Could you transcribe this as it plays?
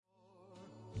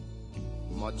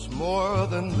Much more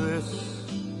than this,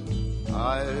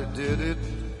 I did it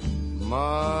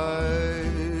my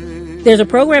There's a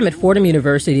program at Fordham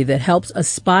University that helps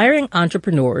aspiring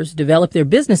entrepreneurs develop their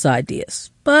business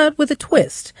ideas, but with a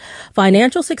twist.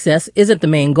 Financial success isn't the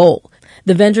main goal.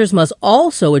 The ventures must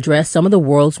also address some of the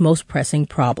world's most pressing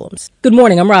problems. Good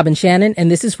morning, I'm Robin Shannon, and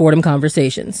this is Fordham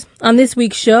Conversations. On this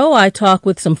week's show, I talk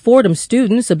with some Fordham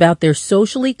students about their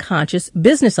socially conscious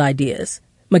business ideas.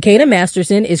 Makeda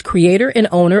Masterson is creator and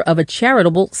owner of a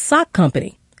charitable sock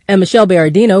company, and Michelle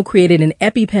Berardino created an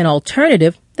EpiPen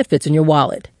alternative that fits in your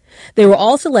wallet. They were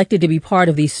all selected to be part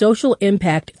of the Social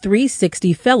Impact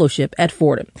 360 Fellowship at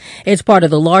Fordham. It's part of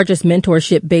the largest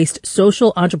mentorship-based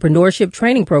social entrepreneurship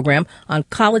training program on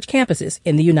college campuses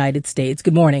in the United States.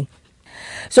 Good morning.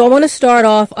 So I want to start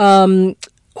off, who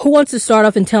wants to start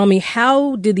off and tell me,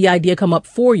 how did the idea come up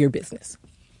for your business?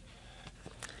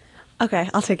 Okay,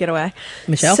 I'll take it away.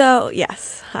 Michelle? So,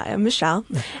 yes. Hi, I'm Michelle.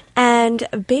 And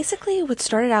basically what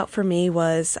started out for me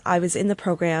was I was in the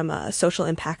program Social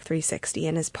Impact 360.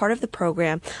 And as part of the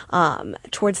program,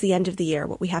 towards the end of the year,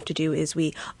 what we have to do is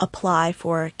we apply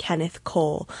for a Kenneth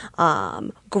Cole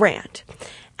grant.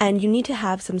 And you need to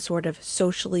have some sort of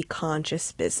socially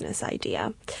conscious business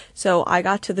idea. So I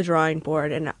got to the drawing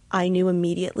board and I knew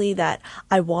immediately that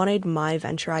I wanted my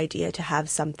venture idea to have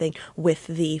something with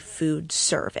the food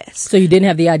service. So you didn't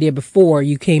have the idea before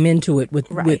you came into it with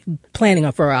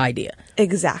planning for an idea.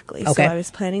 Exactly. Okay. So I was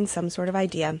planning some sort of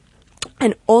idea.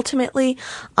 And ultimately,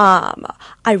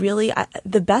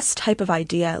 the best type of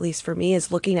idea, at least for me,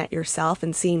 is looking at yourself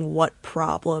and seeing what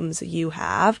problems you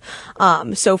have.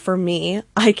 So for me,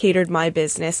 I catered my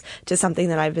business to something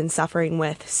that I've been suffering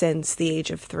with since the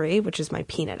age of 3, which is my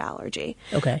peanut allergy.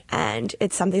 Okay. And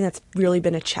it's something that's really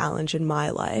been a challenge in my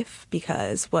life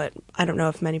because I don't know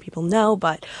if many people know,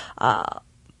 but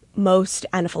most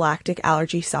anaphylactic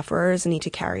allergy sufferers need to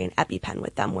carry an EpiPen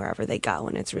with them wherever they go,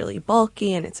 and it's really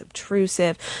bulky and it's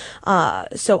obtrusive.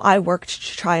 So I worked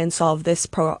to try and solve this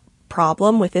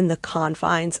problem within the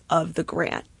confines of the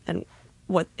grant and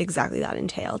what exactly that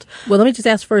entailed. Well, let me just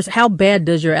ask first, how bad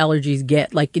does your allergies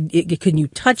get? Like, can you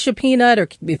touch a peanut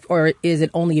or is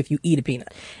it only if you eat a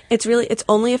peanut? It's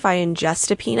only if I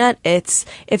ingest a peanut. It's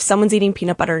if someone's eating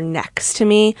peanut butter next to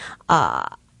me, I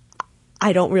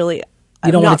don't really...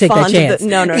 You don't want to take that chance.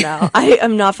 No. I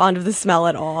am not fond of the smell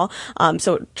at all.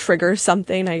 So it triggers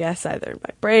something, I guess, either in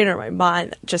my brain or my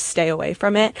mind. Just stay away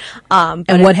from it.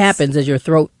 And what happens? Does your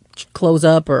throat close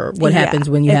up, or what happens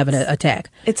when you have an attack?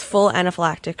 It's full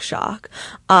anaphylactic shock.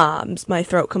 My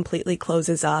throat completely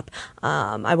closes up.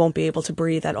 I won't be able to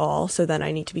breathe at all. So then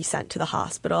I need to be sent to the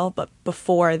hospital. But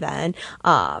before then,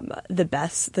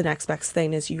 the next best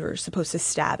thing is you're supposed to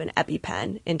stab an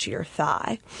EpiPen into your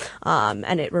thigh.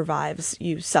 And it revives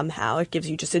you somehow. It gives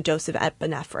you just a dose of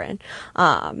epinephrine.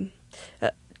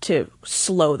 To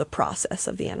slow the process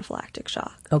of the anaphylactic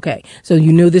shock. Okay. So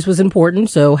you knew this was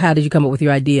important. So how did you come up with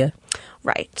your idea?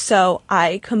 Right. So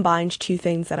I combined two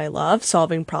things that I love,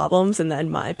 solving problems and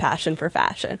then my passion for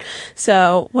fashion.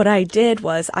 So what I did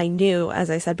was I knew,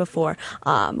 as I said before,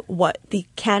 what the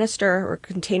canister or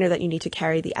container that you need to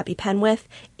carry the EpiPen with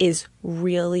is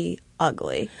really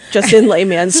ugly, just in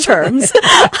layman's terms.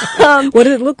 What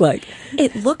does it look like?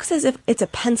 It looks as if it's a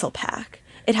pencil pack.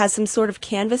 It has some sort of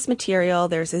canvas material.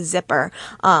 There's a zipper,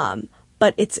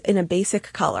 but it's in a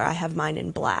basic color. I have mine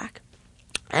in black.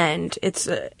 And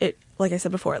like I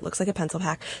said before, it looks like a pencil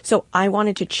pack. So I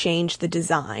wanted to change the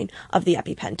design of the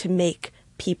EpiPen to make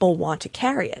people want to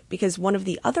carry it, because one of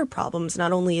the other problems,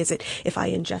 not only is it if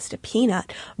I ingest a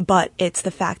peanut, but it's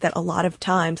the fact that a lot of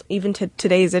times, even to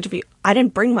today's interview, I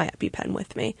didn't bring my EpiPen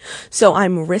with me. So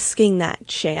I'm risking that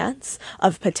chance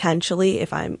of potentially,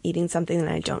 if I'm eating something and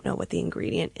I don't know what the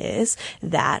ingredient is,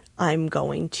 that I'm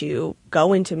going to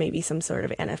go into maybe some sort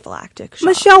of anaphylactic shock.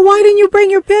 Michelle, why didn't you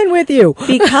bring your pen with you?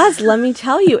 Because let me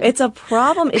tell you, it's a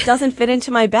problem. It doesn't fit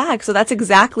into my bag. So that's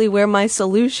exactly where my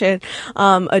solution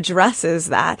addresses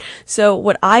that. So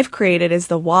what I've created is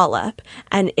the Wallop,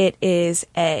 and it is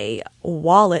a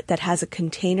wallet that has a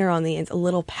container on a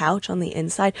little pouch on the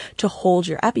inside to hold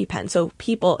your EpiPen. So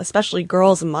people, especially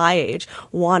girls my age,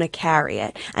 want to carry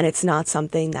it, and it's not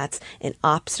something that's an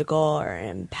obstacle or an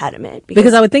impediment.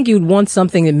 Because I would think you'd want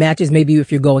something that matches. Maybe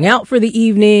if you're going out for the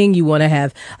evening, you want to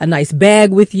have a nice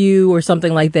bag with you or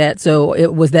something like that.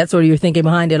 So was that sort of your thinking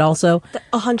behind it also?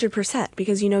 100%.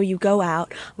 Because, you go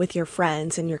out with your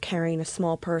friends and you're carrying a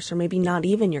small purse, or maybe not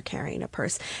even you're carrying a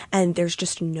purse, and there's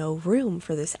just no room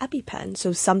for this EpiPen.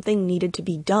 So something needed to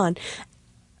be done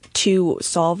to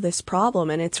solve this problem,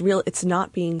 and it's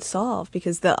not being solved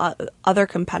because the other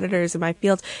competitors in my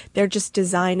field, they're just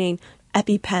designing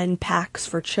EpiPen packs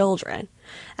for children.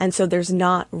 And so there's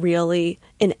not really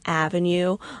an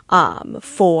avenue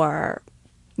for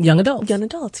Young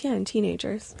adults. Yeah, and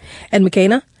teenagers. And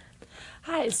McKenna?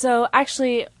 Hi. So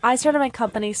actually, I started my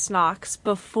company Snox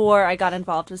before I got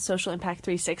involved with Social Impact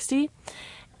 360.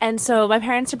 And so my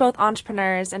parents are both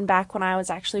entrepreneurs, and back when I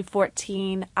was actually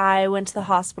 14, I went to the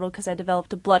hospital because I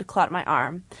developed a blood clot in my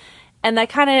arm. And that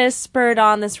kind of spurred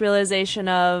on this realization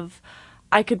of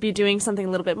I could be doing something a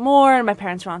little bit more, and my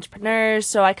parents were entrepreneurs,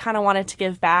 so I kind of wanted to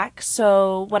give back.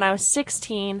 So when I was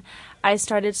 16, I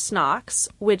started Snox,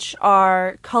 which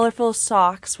are colorful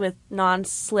socks with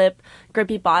non-slip,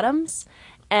 grippy bottoms.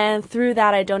 And through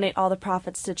that, I donate all the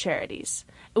profits to charities,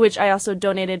 which I also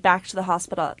donated back to the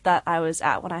hospital that I was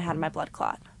at when I had my blood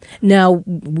clot. Now,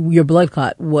 your blood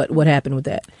clot, what happened with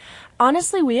that?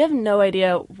 Honestly, we have no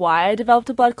idea why I developed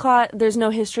a blood clot. There's no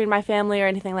history in my family or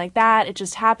anything like that. It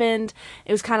just happened.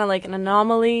 It was kind of like an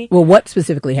anomaly. Well, what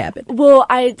specifically happened? Well,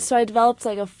 I developed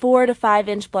like a 4 to 5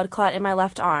 inch blood clot in my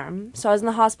left arm. So I was in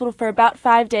the hospital for about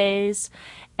 5 days,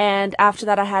 and after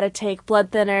that I had to take blood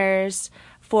thinners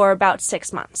for about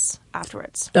 6 months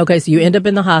afterwards. Okay, so you end up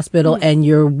in the hospital and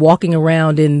you're walking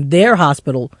around in their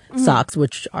hospital socks,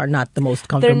 which are not the most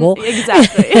comfortable.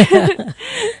 Exactly.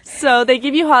 So they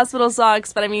give you hospital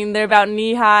socks, but I mean, they're about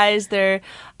knee highs. They're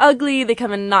ugly. They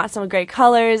come in not some great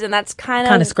colors, and that's kind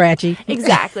of Scratchy.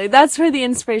 Exactly. That's where the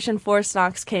inspiration for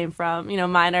Snox came from. You know,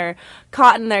 mine are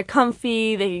cotton. They're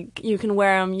comfy. You can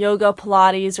wear them yoga,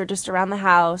 Pilates, or just around the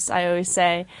house, I always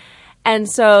say. And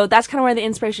so that's kind of where the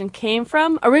inspiration came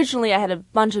from. Originally, I had a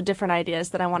bunch of different ideas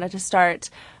that I wanted to start,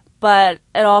 but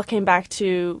it all came back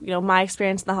to, my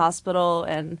experience in the hospital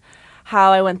and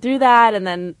how I went through that. And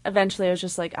then eventually I was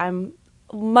just like, I'm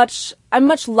much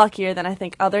luckier than I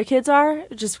think other kids are,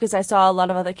 just because I saw a lot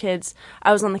of other kids.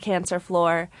 I was on the cancer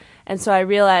floor, and so I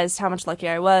realized how much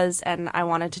luckier I was, and I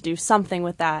wanted to do something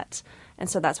with that. And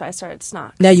so that's why I started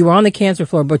Snox. Now, you were on the cancer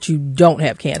floor, but you don't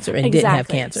have cancer and didn't have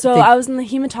cancer. So I was in the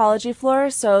hematology floor,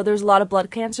 so there's a lot of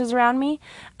blood cancers around me.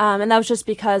 And that was just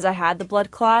because I had the blood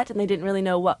clot, and they didn't really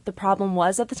know what the problem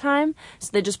was at the time.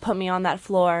 So they just put me on that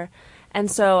floor.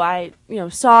 And so I,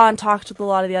 saw and talked with a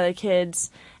lot of the other kids.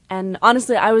 And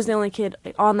honestly, I was the only kid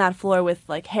on that floor with,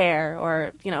 hair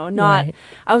or, not. Right.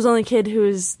 I was the only kid who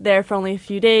was there for only a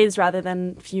few days rather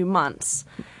than a few months.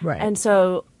 Right. And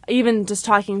so even just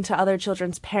talking to other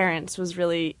children's parents was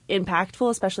really impactful,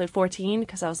 especially at 14,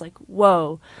 because I was like,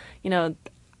 whoa,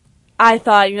 I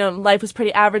thought, life was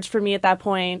pretty average for me at that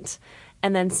point.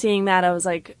 And then seeing that, I was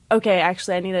like, okay,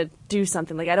 actually, I need to do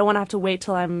something. I don't want to have to wait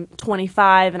till I'm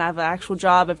 25 and I have an actual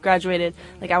job, I've graduated.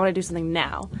 I want to do something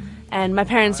now. And my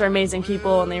parents are amazing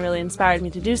people, and they really inspired me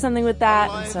to do something with that.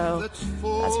 And so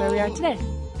that's where we are today.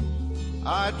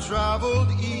 I traveled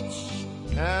each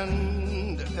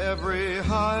and every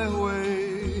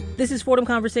highway. This is Fordham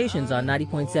Conversations on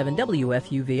 90.7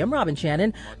 WFUV. I'm Robin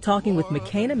Shannon, talking with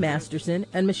McKenna Masterson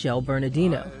and Michelle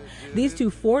Bernardino. These two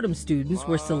Fordham students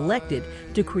were selected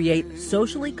to create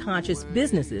socially conscious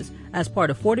businesses as part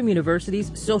of Fordham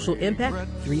University's Social Impact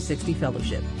 360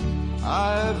 Fellowship.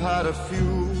 I've had a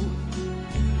few,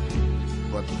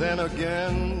 but then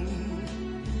again.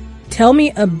 Tell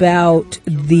me about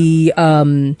the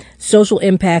Social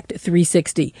Impact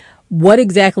 360. What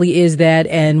exactly is that,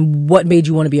 and what made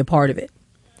you want to be a part of it?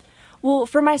 Well,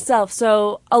 for myself,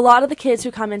 so a lot of the kids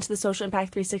who come into the Social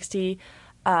Impact 360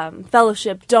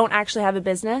 fellowship don't actually have a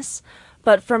business.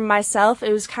 But for myself,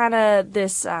 it was kind of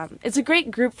this, it's a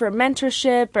great group for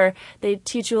mentorship, or they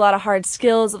teach you a lot of hard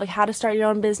skills of how to start your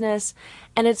own business.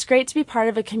 And it's great to be part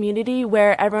of a community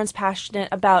where everyone's passionate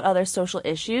about other social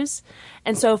issues.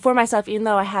 And so for myself, even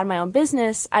though I had my own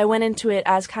business, I went into it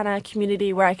as kind of a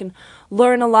community where I can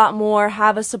learn a lot more,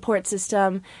 have a support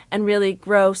system, and really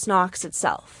grow Snox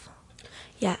itself.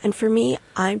 Yeah, and for me,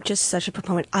 I'm just such a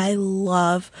proponent. I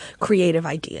love creative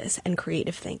ideas and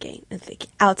creative thinking and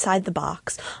thinking outside the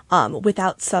box,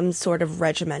 without some sort of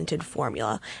regimented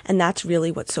formula. And that's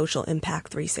really what Social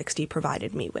Impact 360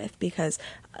 provided me with, because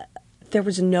there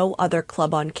was no other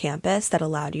club on campus that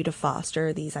allowed you to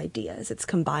foster these ideas. It's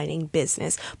combining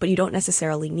business, but you don't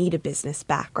necessarily need a business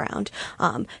background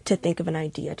to think of an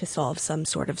idea to solve some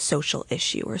sort of social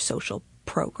issue or social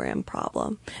program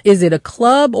problem. Is it a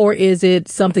club, or is it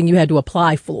something you had to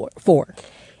apply for?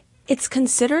 It's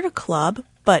considered a club,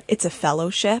 but it's a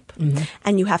fellowship,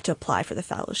 and you have to apply for the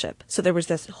fellowship. So there was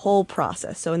this whole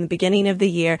process. So in the beginning of the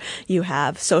year, you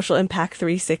have Social Impact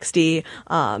 360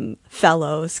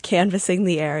 fellows canvassing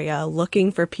the area,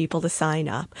 looking for people to sign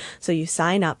up. So you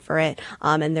sign up for it,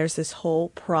 and there's this whole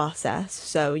process.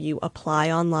 So you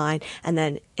apply online, and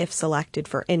then if selected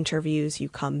for interviews, you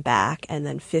come back, and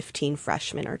then 15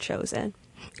 freshmen are chosen.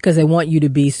 because they want you to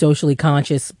be socially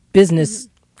conscious business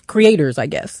creators, I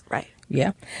guess. Right.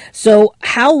 Yeah. So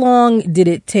how long did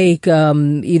it take,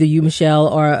 either you, Michelle,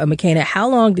 or McKenna, how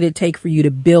long did it take for you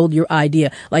to build your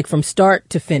idea, like from start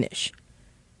to finish?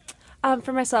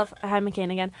 For myself, hi,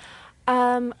 McCain again.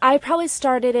 I probably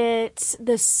started it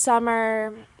this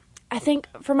summer. I think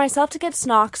for myself to get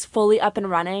Snox fully up and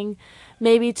running,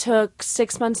 maybe took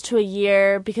 6 months to a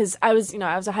year, because I was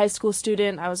a high school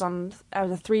student. I was a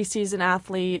 3-season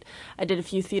athlete. I did a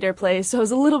few theater plays, so I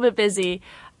was a little bit busy.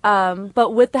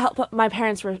 But with the help, my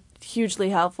parents were hugely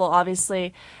helpful,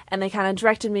 obviously, and they kind of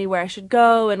directed me where I should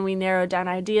go, and we narrowed down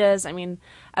ideas. I mean,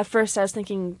 at first I was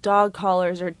thinking dog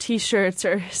collars or t-shirts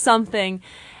or something,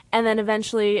 and then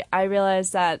eventually I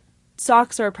realized that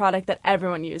socks are a product that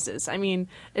everyone uses. I mean,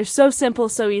 they're so simple,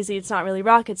 so easy, it's not really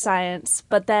rocket science,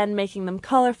 but then making them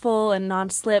colorful and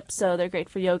non-slip, so they're great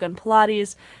for yoga and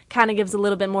Pilates, kind of gives a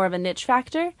little bit more of a niche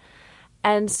factor.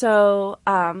 And so,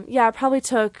 it probably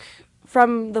took,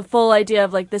 from the full idea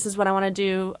of like, this is what I want to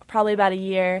do, probably about a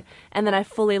year, and then I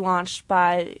fully launched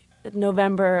by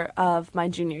November of my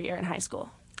junior year in high school.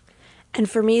 And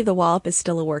for me, the Wallop is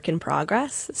still a work in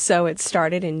progress. So it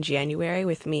started in January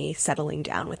with me settling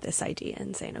down with this idea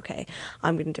and saying, okay,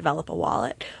 I'm going to develop a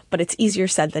wallet. But it's easier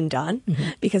said than done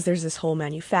because there's this whole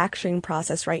manufacturing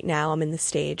process right now. I'm in the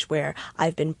stage where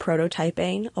I've been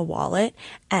prototyping a wallet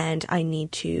and I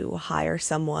need to hire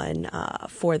someone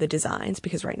for the designs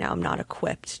because right now I'm not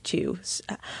equipped to,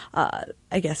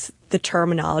 I guess the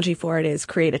terminology for it is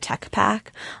create a tech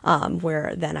pack,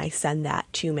 where then I send that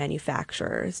to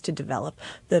manufacturers to develop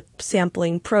the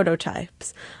sampling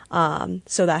prototypes.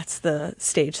 So that's the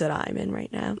stage that I'm in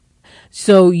right now.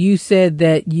 So you said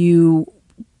that you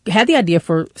had the idea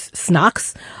for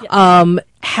Snox. Yeah.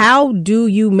 How do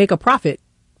you make a profit?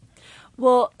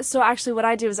 Well, so actually what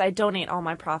I do is I donate all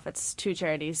my profits to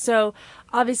charities. So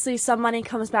obviously some money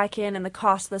comes back in and the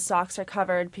cost of the socks are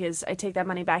covered because I take that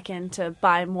money back in to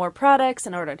buy more products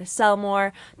in order to sell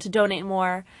more, to donate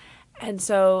more. And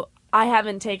so I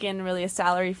haven't taken really a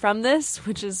salary from this,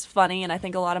 which is funny. And I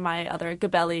think a lot of my other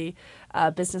Gabelli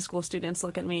business school students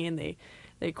look at me and they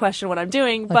question what I'm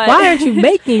doing. But why aren't you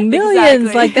making millions?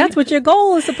 Exactly. Like, that's what your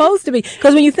goal is supposed to be.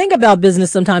 Because when you think about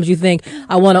business, sometimes you think,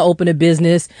 I want to open a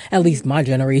business, at least my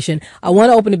generation. I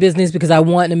want to open a business because I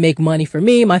want to make money for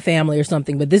me, my family, or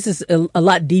something. But this is a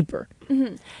lot deeper.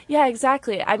 Mm-hmm. Yeah,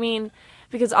 exactly. I mean,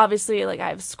 because obviously, like, I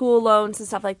have school loans and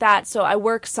stuff like that. So I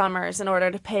work summers in order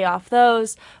to pay off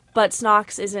those. But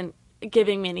Snox isn't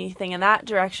giving me anything in that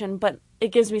direction. But it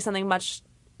gives me something much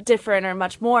different or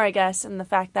much more, I guess, in the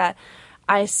fact that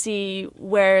I see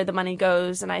where the money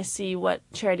goes and I see what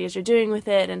charities are doing with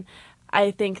it. And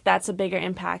I think that's a bigger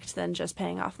impact than just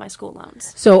paying off my school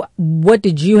loans. So what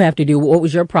did you have to do? What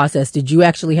was your process? Did you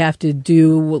actually have to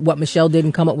do what Michelle did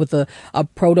and come up with a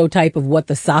prototype of what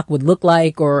the sock would look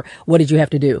like, or what did you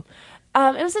have to do?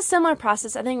 It was a similar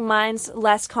process. I think mine's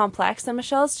less complex than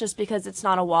Michelle's just because it's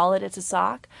not a wallet, it's a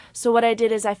sock. So what I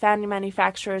did is I found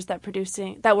manufacturers that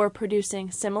were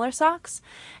producing similar socks,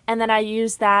 and then I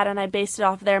used that and I based it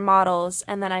off their models,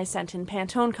 and then I sent in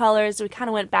Pantone colors. We kind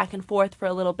of went back and forth for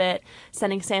a little bit,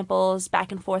 sending samples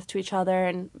back and forth to each other,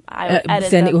 and I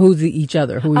edited them. Who's each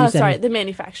other? Who are you sending? The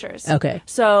manufacturers. Okay.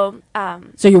 So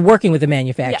so you're working with the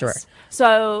manufacturer. Yes.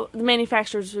 So the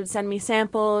manufacturers would send me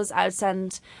samples. I would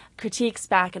send critiques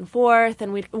back and forth,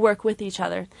 and we'd work with each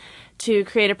other to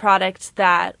create a product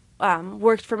that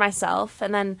worked for myself.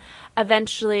 And then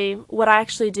eventually what I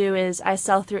actually do is I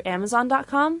sell through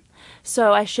Amazon.com.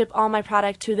 So I ship all my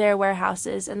product to their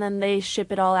warehouses, and then they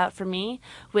ship it all out for me,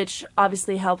 which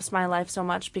obviously helps my life so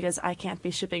much because I can't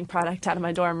be shipping product out of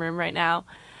my dorm room right now.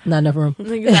 Not enough room.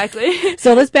 Exactly.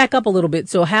 So let's back up a little bit.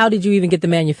 So how did you even get the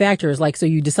manufacturers? Like, so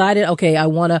you decided, okay, I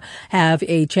want to have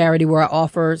a charity where I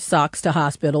offer socks to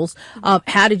hospitals.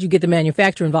 How did you get the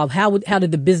manufacturer involved? How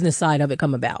did the business side of it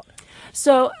come about?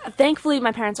 So thankfully,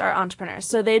 my parents are entrepreneurs.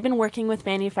 So they'd been working with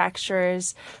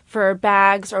manufacturers for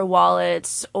bags or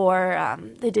wallets, or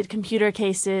they did computer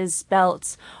cases,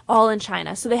 belts, all in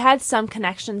China. So they had some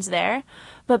connections there.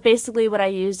 But basically what I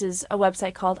used is a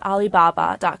website called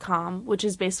Alibaba.com, which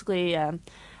is basically,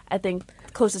 I think,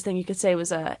 the closest thing you could say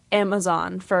was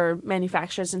Amazon for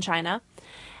manufacturers in China.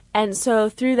 And so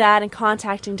through that and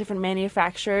contacting different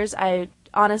manufacturers, I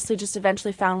honestly just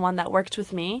eventually found one that worked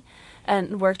with me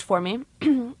and worked for me.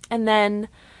 And then,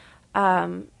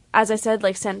 as I said,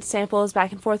 like, sent samples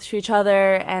back and forth to each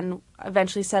other and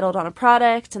eventually settled on a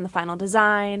product and the final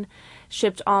design,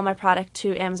 shipped all my product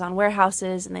to Amazon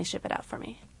warehouses, and they ship it out for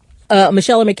me.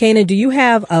 Michelle and McKenna, do you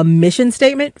have a mission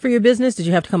statement for your business? Did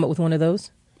you have to come up with one of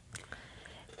those?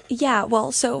 Yeah,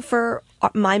 well, so for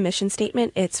my mission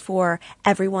statement, it's for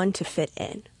everyone to fit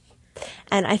in.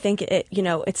 And I think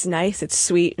it's nice, it's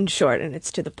sweet and short, and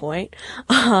it's to the point.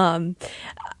 And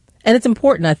it's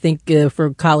important, I think,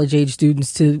 for college age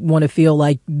students to want to feel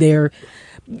like they're,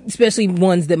 especially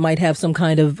ones that might have some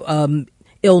kind of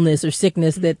illness or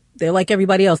sickness, that they're like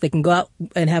everybody else. They can go out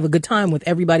and have a good time with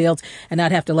everybody else and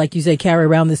not have to, like you say, carry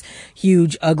around this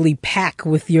huge, ugly pack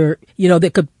with your,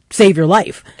 that could save your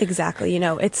life. Exactly.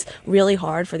 It's really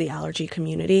hard for the allergy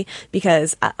community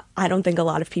because I don't think a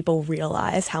lot of people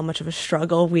realize how much of a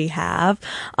struggle we have,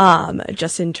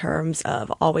 just in terms of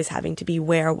always having to be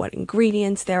aware what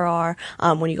ingredients there are.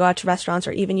 When you go out to restaurants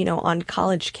or even, on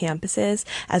college campuses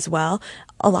as well,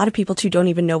 a lot of people too don't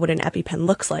even know what an EpiPen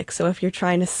looks like. So if you're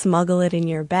trying to smuggle it in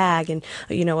your bag and,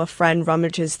 a friend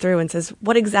rummages through and says,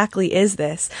 what exactly is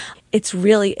this? It's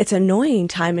annoying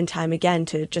time and time again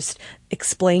to just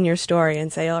explain your story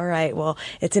and say, all right, well,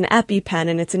 it's an EpiPen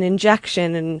and it's an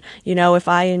injection. And, if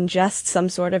I ingest some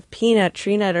sort of peanut,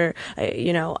 tree nut, or,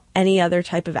 any other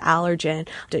type of allergen,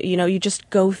 you just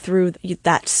go through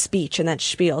that speech and that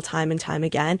spiel time and time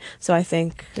again. So I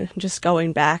think just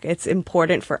going back, it's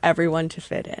important for everyone to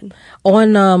fit in.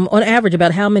 On average,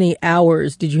 about how many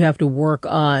hours did you have to work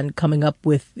on coming up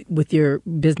with your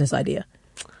business idea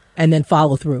and then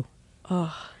follow through?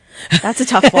 Oh, that's a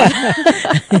tough one.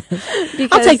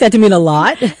 I'll take that to mean a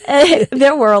lot.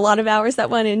 There were a lot of hours that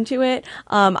went into it.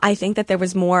 I think that there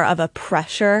was more of a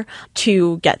pressure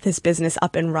to get this business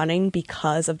up and running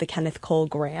because of the Kenneth Cole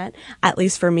grant. At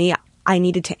least for me, I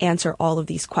needed to answer all of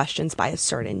these questions by a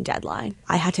certain deadline.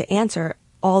 I had to answer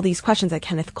all these questions that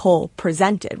Kenneth Cole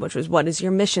presented, which was, what is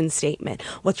your mission statement?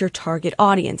 What's your target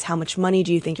audience? How much money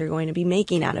do you think you're going to be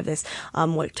making out of this?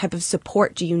 What type of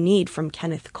support do you need from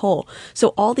Kenneth Cole?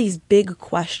 So all these big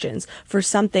questions for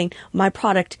something, my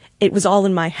product, it was all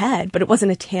in my head, but it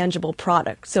wasn't a tangible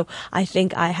product. So I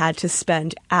think I had to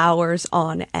spend hours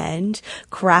on end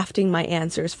crafting my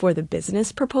answers for the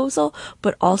business proposal,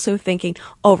 but also thinking,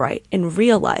 all right, in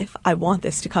real life, I want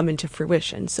this to come into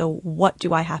fruition. So what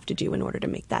do I have to do in order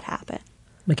to make that happen?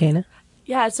 McKenna?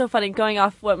 Yeah, it's so funny. Going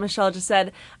off what Michelle just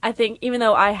said, I think even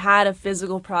though I had a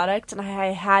physical product and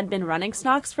I had been running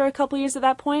Snox for a couple years at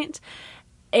that point,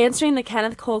 answering the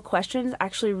Kenneth Cole questions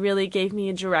actually really gave me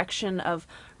a direction of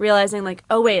realizing, like,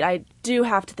 oh, wait, I do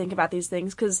have to think about these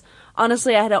things. Because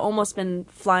honestly, I had almost been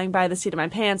flying by the seat of my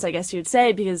pants, I guess you'd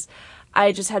say, because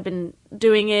I just had been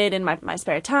doing it in my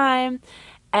spare time.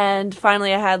 And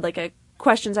finally, I had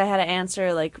questions I had to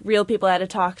answer, like real people I had to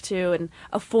talk to, and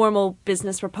a formal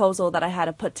business proposal that I had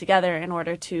to put together in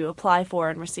order to apply for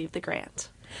and receive the grant.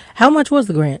 How much was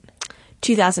the grant?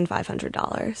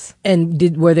 $2,500.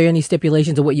 And were there any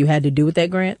stipulations of what you had to do with that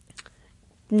grant?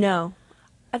 No.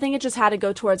 I think it just had to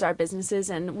go towards our businesses,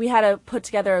 and we had to put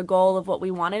together a goal of what we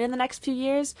wanted in the next few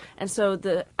years, and so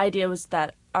the idea was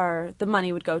that the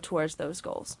money would go towards those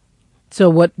goals. So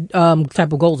what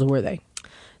type of goals were they?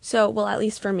 So, well, at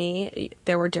least for me,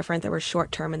 there were different. There were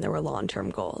short-term and there were long-term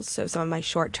goals. So some of my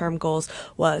short-term goals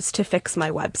was to fix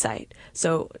my website.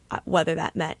 So whether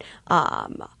that meant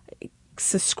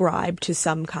subscribe to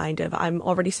some kind of, I'm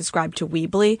already subscribed to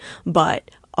Weebly,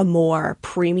 but a more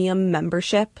premium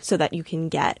membership so that you can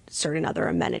get certain other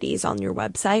amenities on your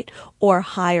website, or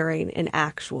hiring an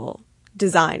actual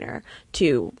designer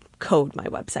to code my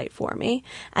website for me.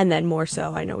 And then more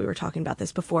so, I know we were talking about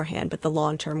this beforehand, but the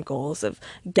long-term goals of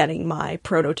getting my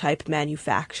prototype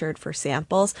manufactured for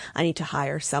samples, I need to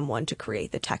hire someone to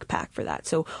create the tech pack for that.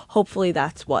 So hopefully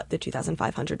that's what the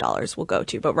 $2,500 will go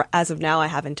to. But as of now, I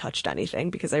haven't touched anything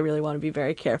because I really want to be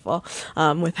very careful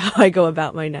with how I go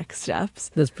about my next steps.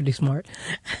 That's pretty smart.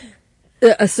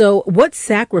 So what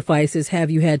sacrifices have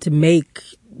you had to make,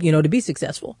 to be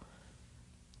successful?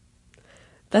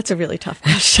 That's a really tough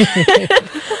question.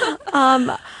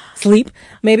 Sleep,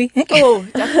 maybe? Oh,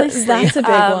 definitely sleep. That's a big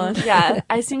one. Yeah,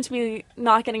 I seem to be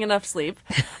not getting enough sleep.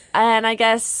 And I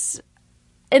guess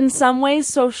in some ways,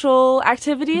 social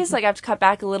activities, I have to cut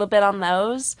back a little bit on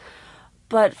those.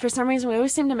 But for some reason, we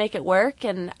always seem to make it work.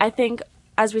 And I think,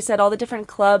 as we said, all the different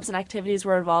clubs and activities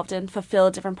we're involved in fulfill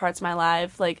different parts of my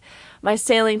life. Like, my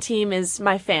sailing team is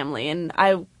my family, and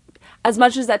as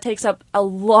much as that takes up a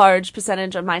large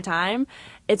percentage of my time,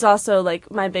 it's also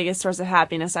my biggest source of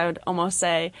happiness, I would almost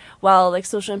say. While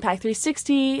Social Impact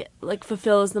 360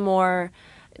 fulfills the more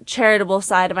charitable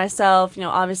side of myself.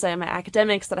 Obviously I have my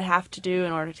academics that I have to do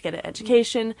in order to get an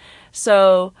education.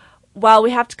 So while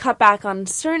we have to cut back on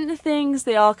certain things,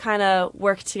 they all kind of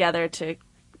work together to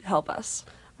help us.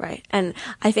 Right. And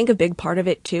I think a big part of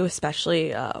it too,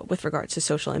 especially with regards to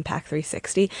Social Impact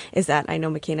 360, is that I know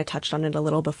McKenna touched on it a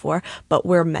little before, but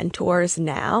we're mentors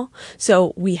now.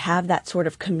 So we have that sort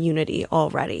of community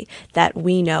already that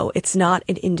we know it's not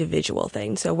an individual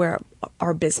thing. So we're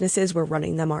our businesses, we're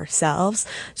running them ourselves.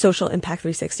 Social Impact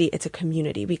 360, it's a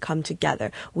community. We come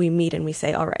together, we meet and we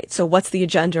say, all right, so what's the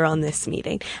agenda on this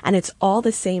meeting? And it's all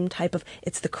the same type of,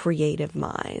 it's the creative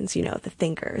minds, you know, the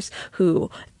thinkers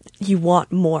who you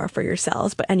want more for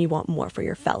yourselves, and you want more for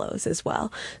your fellows as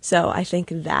well. So I think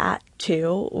that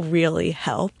too really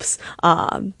helps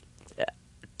time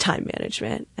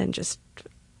management and just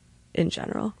in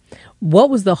general.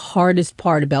 What was the hardest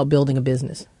part about building a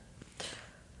business?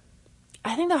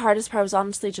 I think the hardest part was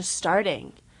honestly just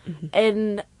starting.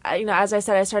 And, you know, as I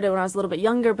said, I started when I was a little bit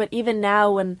younger, but even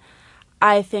now when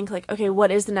I think like, okay,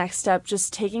 what is the next step?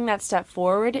 Just taking that step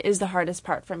forward is the hardest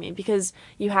part for me, because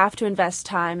you have to invest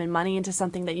time and money into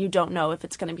something that you don't know if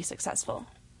it's going to be successful.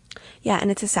 Yeah, and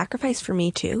it's a sacrifice for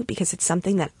me too, because it's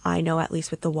something that I know, at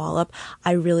least with the Wallop,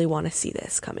 I really want to see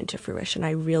this come into fruition.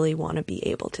 I really want to be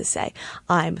able to say,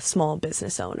 I'm a small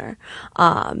business owner.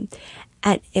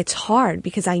 And it's hard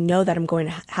because I know that I'm going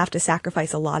to have to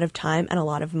sacrifice a lot of time and a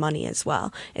lot of money as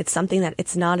well. It's something that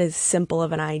it's not as simple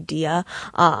of an idea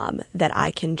that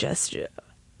I can just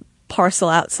parcel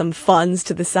out some funds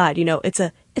to the side. You know, it's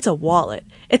a wallet.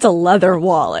 It's a leather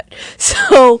wallet.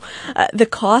 So the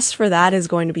cost for that is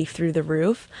going to be through the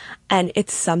roof. And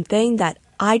it's something that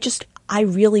I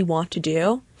really want to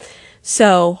do.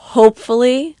 So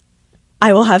hopefully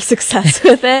I will have success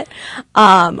with it.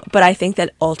 But I think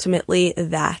that ultimately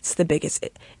that's the biggest,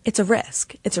 it's a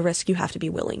risk. It's a risk you have to be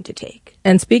willing to take.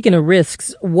 And speaking of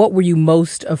risks, what were you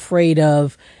most afraid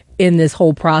of in this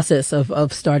whole process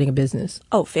of starting a business?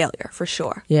 Oh, failure, for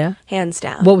sure. Yeah? Hands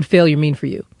down. What would failure mean for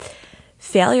you?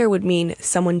 Failure would mean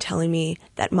someone telling me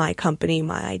that my company,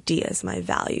 my ideas, my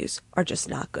values are just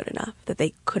not good enough, that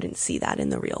they couldn't see that in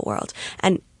the real world.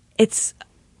 And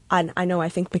I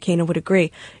think McKenna would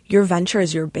agree, your venture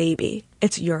is your baby.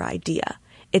 It's your idea.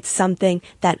 It's something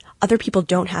that other people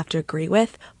don't have to agree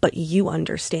with, but you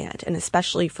understand. And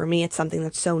especially for me, it's something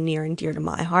that's so near and dear to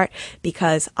my heart,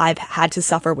 because I've had to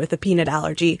suffer with a peanut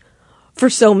allergy for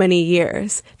so many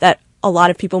years that a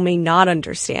lot of people may not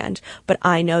understand, but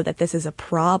I know that this is a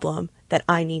problem that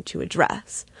I need to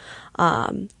address.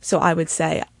 So I would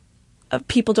say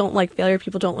people don't like failure,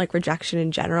 people don't like rejection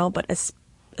in general, but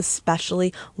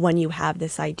especially when you have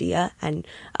this idea, and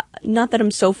not that I'm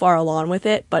so far along with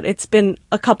it, but it's been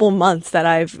a couple months that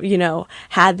I've,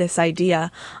 had this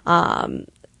idea.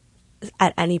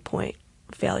 At any point,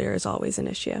 failure is always an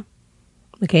issue.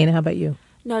 McKenna, how about you?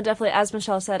 No, definitely. As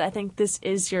Michelle said, I think this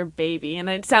is your baby. And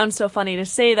it sounds so funny to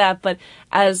say that, but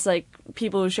as like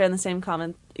people who share in the same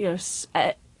comment,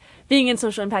 being in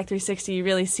Social Impact 360, you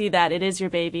really see that it is your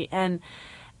baby. And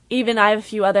even I have a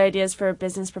few other ideas for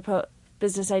business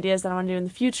ideas that I want to do in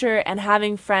the future, and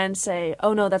having friends say,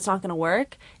 oh no, that's not going to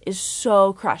work, is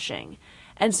so crushing.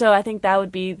 And so I think that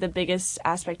would be the biggest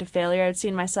aspect of failure I'd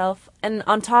seen myself. And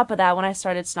on top of that, when I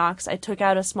started Snox, I took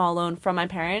out a small loan from my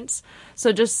parents.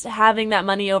 So just having that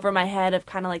money over my head of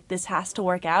kind of like, this has to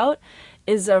work out,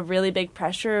 is a really big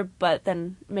pressure, but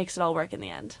then makes it all work in the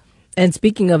end. And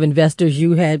speaking of investors,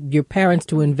 you had your parents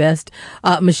to invest.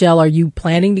 Michelle, are you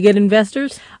planning to get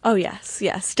investors? Oh, yes.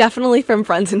 Definitely from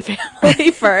friends and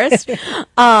family first.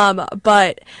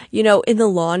 But, in the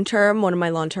long term, one of my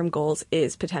long-term goals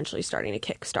is potentially starting a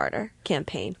Kickstarter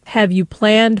campaign. Have you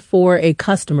planned for a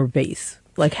customer base?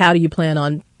 Like, how do you plan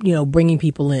on, bringing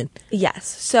people in? Yes.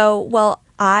 So,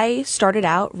 I started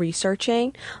out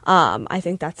researching. I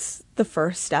think that's the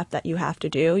first step that you have to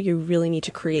do. You really need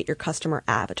to create your customer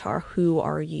avatar. Who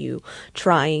are you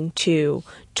trying to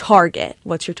target?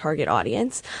 What's your target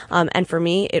audience? And for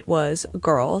me, it was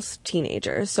girls,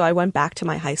 teenagers. So I went back to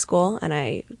my high school and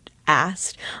I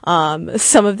asked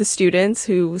some of the students,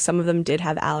 who some of them did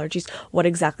have allergies, what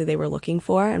exactly they were looking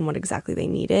for and what exactly they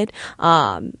needed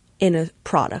in a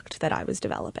product that I was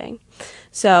developing.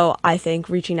 So I think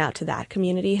reaching out to that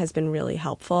community has been really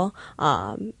helpful,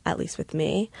 at least with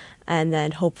me. And then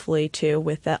hopefully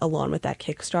too, along with that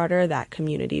Kickstarter, that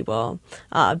community will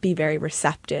be very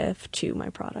receptive to my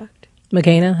product.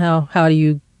 McKenna, how do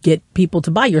you get people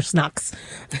to buy your Snox?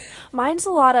 Mine's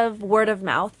a lot of word of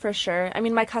mouth, for sure. I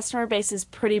mean, my customer base is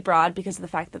pretty broad because of the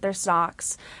fact that they're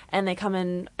Snox, and they come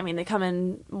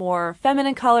in more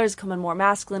feminine colors, come in more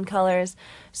masculine colors.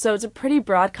 So it's a pretty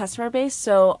broad customer base.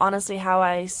 So honestly, how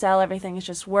I sell everything is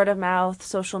just word of mouth,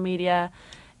 social media,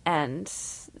 and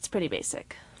it's pretty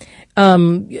basic.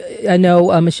 I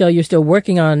know, Michelle, you're still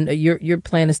working on your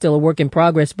plan is still a work in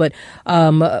progress, but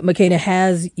McKenna,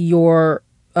 has your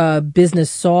business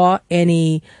saw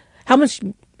how much,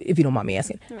 if you don't mind me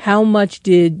asking, how much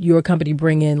did your company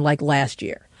bring in like last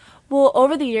year? Well,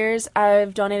 over the years,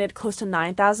 I've donated close to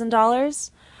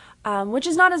 $9,000. Which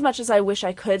is not as much as I wish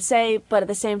I could say, but at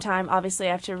the same time, obviously,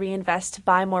 I have to reinvest to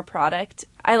buy more product.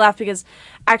 I laugh because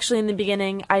actually in the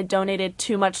beginning, I donated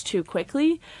too much too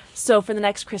quickly. So for the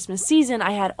next Christmas season,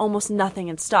 I had almost nothing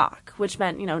in stock, which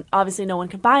meant, obviously no one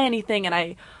could buy anything, and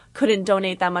I couldn't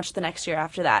donate that much the next year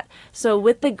after that. So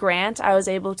with the grant, I was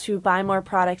able to buy more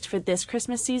product for this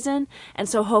Christmas season. And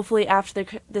so hopefully after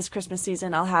this Christmas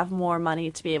season, I'll have more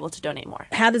money to be able to donate more.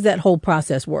 How does that whole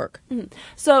process work? Mm-hmm.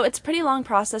 So it's a pretty long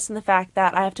process in the fact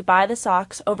that I have to buy the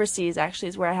socks overseas, actually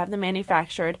is where I have them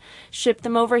manufactured, ship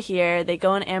them over here. They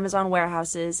go in Amazon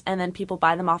warehouses, and then people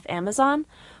buy them off Amazon.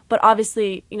 But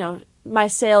obviously, my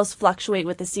sales fluctuate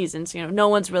with the seasons. No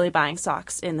one's really buying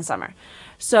socks in the summer.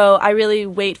 So I really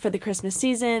wait for the Christmas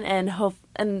season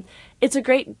and it's a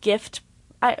great gift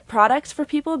product for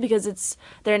people because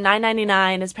they're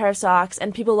 $9.99 as a pair of socks,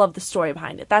 and people love the story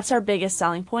behind it. That's our biggest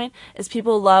selling point, is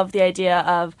people love the idea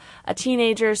of a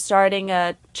teenager starting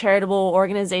a charitable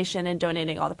organization and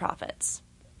donating all the profits.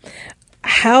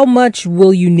 How much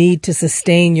will you need to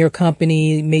sustain your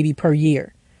company maybe per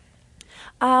year?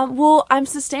 Well, I'm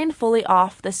sustained fully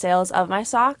off the sales of my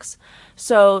socks,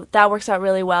 so that works out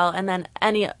really well, and then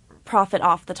any profit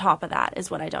off the top of that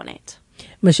is what I donate.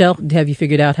 Michelle, have you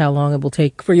figured out how long it will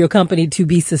take for your company to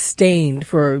be sustained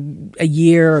for a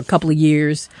year or a couple of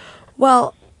years?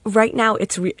 Well, right now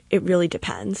it really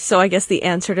depends. So I guess the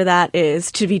answer to that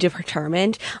is to be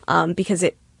determined, because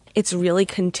it's really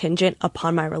contingent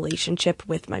upon my relationship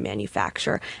with my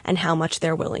manufacturer and how much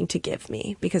they're willing to give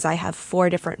me, because I have 4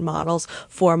 different models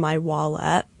for my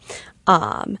wallet.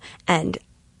 And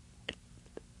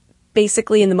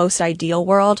basically in the most ideal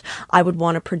world, I would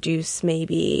want to produce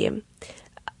maybe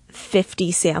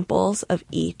 50 samples of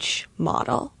each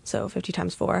model. So 50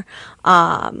 times 4,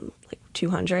 like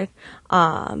 200.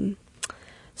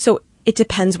 So it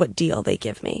depends what deal they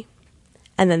give me.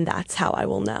 And then that's how I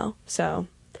will know. So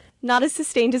not as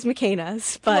sustained as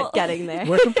McKenna's, but getting there.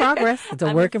 Work in progress. It's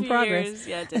a work in progress.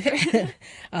 Years,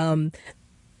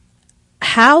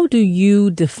 How do you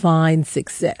define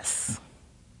success?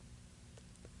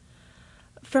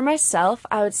 For myself,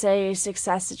 I would say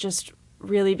success is just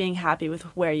really being happy with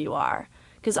where you are.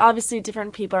 Because obviously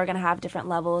different people are going to have different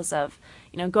levels of,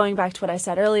 going back to what I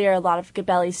said earlier, a lot of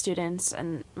Gabelli students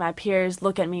and my peers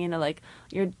look at me and they're like,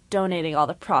 you're donating all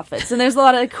the profits. And there's a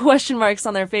lot of question marks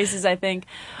on their faces, I think.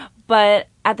 But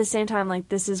at the same time,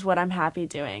 this is what I'm happy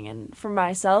doing. And for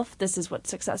myself, this is what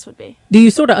success would be. Do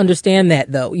you sort of understand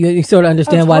that, though? You sort of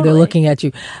understand why they're looking at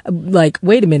you. Like,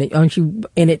 wait a minute, aren't you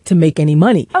in it to make any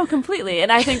money? Oh, completely.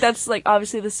 And I think that's,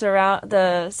 obviously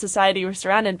the society we're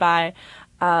surrounded by.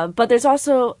 But there's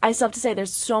also, I still have to say,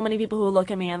 there's so many people who look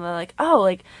at me and they're like,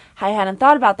 oh, I hadn't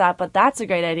thought about that, but that's a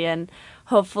great idea. And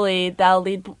hopefully that'll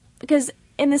lead, because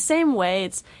in the same way,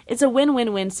 it's a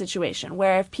win-win-win situation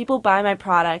where if people buy my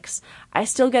products, I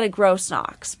still get to grow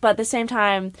Snox, but at the same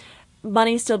time,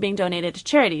 money's still being donated to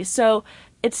charities. So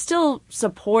it's still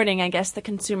supporting, I guess, the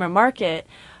consumer market,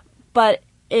 but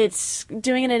it's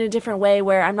doing it in a different way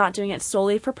where I'm not doing it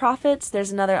solely for profits.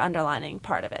 There's another underlining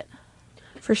part of it.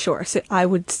 For sure. So I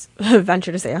would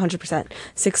venture to say 100%.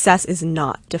 Success is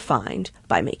not defined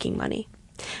by making money.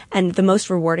 And the most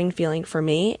rewarding feeling for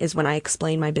me is when I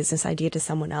explain my business idea to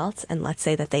someone else, and let's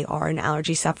say that they are an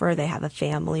allergy sufferer, they have a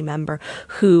family member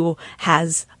who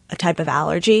has a type of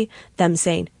allergy, them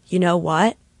saying, you know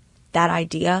what, that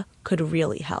idea could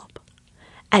really help.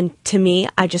 And to me,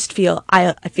 I just feel,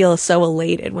 I feel so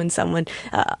elated when someone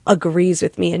agrees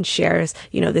with me and shares,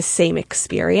 the same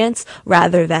experience,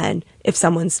 rather than if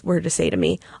someone were to say to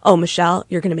me, oh, Michelle,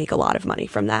 you're going to make a lot of money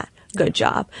from that. Good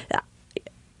job.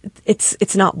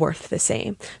 It's not worth the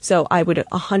same. So I would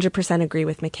 100% agree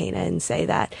with McKenna and say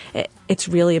that it's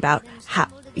really about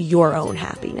your own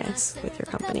happiness with your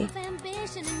company.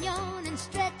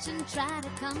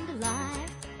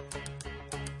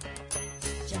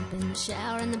 Jump in the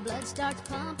shower and the blood starts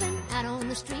pumping. Out on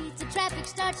the streets, the traffic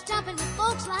starts jumping with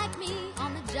folks like me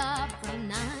on the job from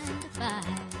 9 to 5.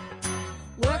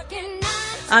 Working 9 to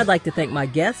 5. I'd like to thank my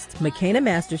guests, McKenna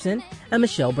Masterson and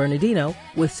Michelle Bernardino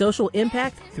with Social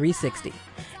Impact 360.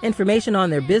 Information on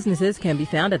their businesses can be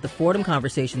found at the Fordham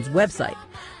Conversations website.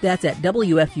 That's at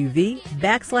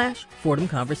WFUV/Fordham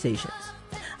Conversations.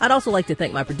 I'd also like to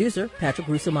thank my producer, Patrick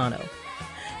Rusomano.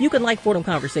 You can like Fordham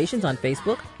Conversations on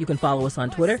Facebook, you can follow us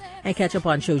on Twitter, and catch up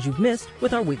on shows you've missed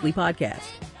with our weekly podcast.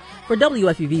 For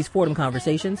WFUV's Fordham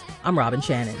Conversations, I'm Robin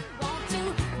Shannon.